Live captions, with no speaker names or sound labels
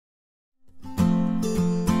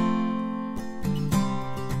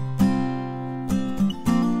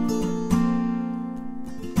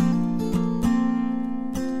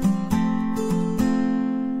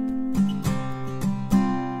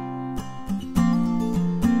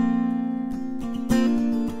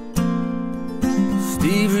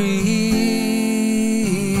Reece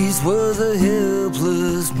was a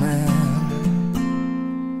helpless man,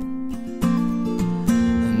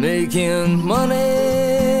 making money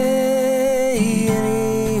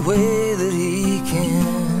any way that he can.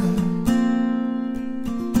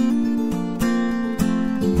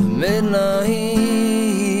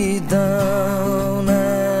 Midnight down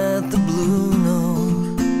at the Blue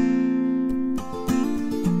Note,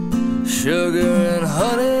 sugar and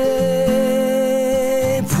honey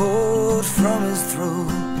poured from his throat.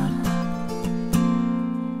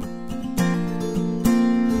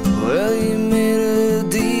 Well, he made a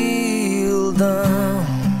deal down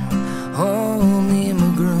on the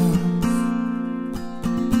Immigrants,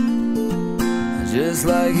 just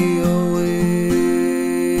like he always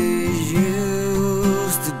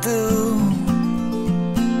used to do.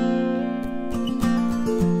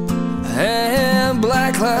 And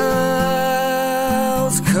black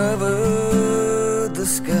clouds covered the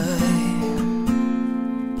sky.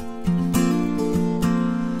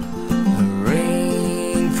 The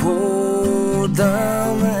rain poured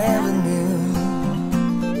down the avenue.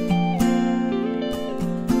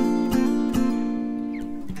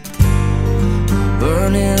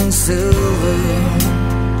 Burning silver,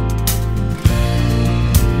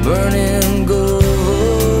 burning gold.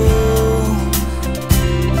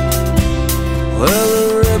 Well, the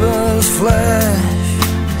ribbons flash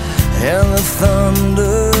and the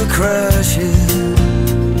thunder crashes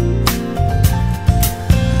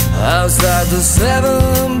outside the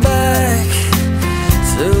 7 back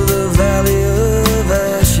to the valley of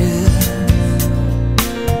ashes,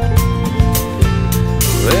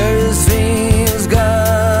 where his dreams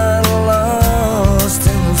got lost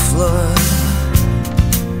in the flood,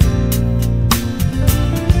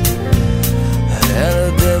 and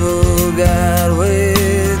the devil got way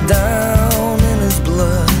down in his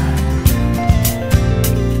blood.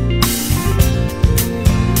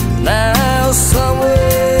 Now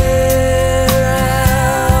somewhere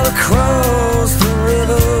out across the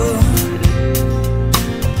river,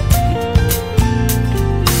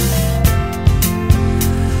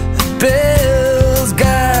 Bill's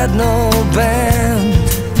got no band,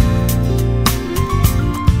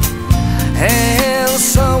 and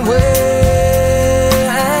somewhere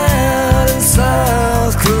out in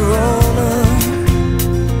South Carolina,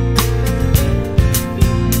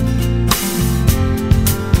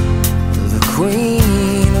 the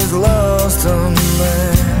Queen has lost a man.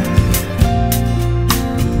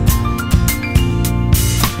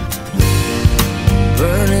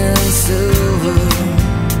 Burning silver,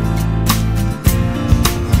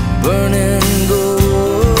 burning gold.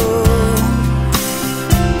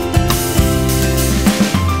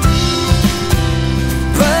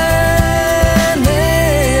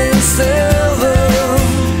 Burning silver,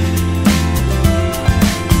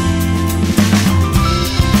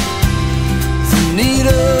 the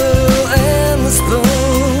needle and the spoon.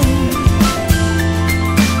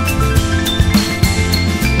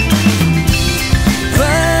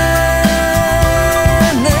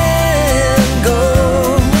 Burning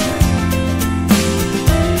gold,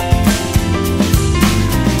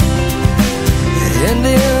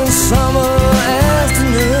 Indian summer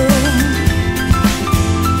afternoon.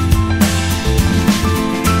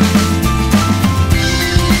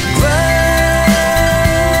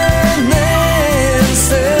 Burning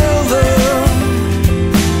silver,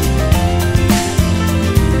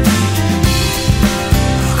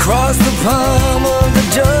 across the palm of the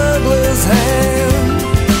juggler's hand.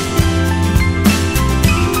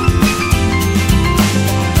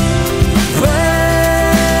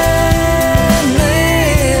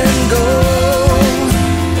 Burning gold,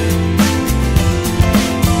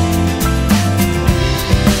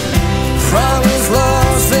 from his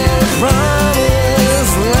lost and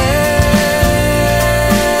promised land.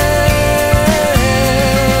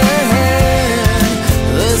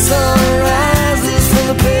 The sun rises from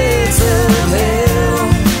the pits of hell.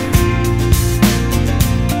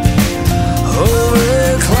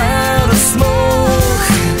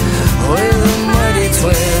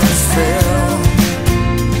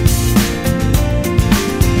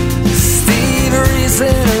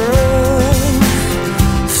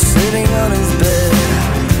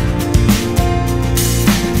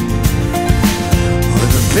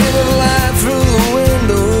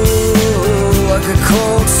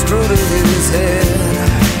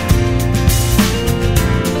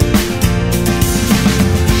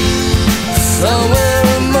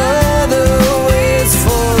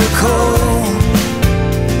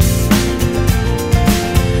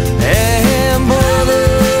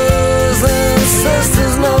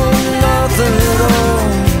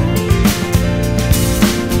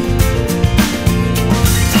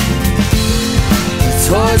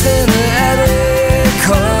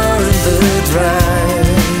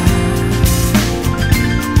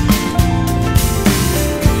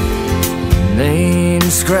 name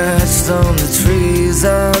scratched on the trees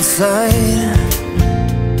outside.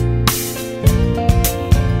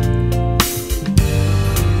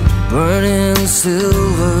 Burning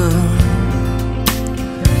silver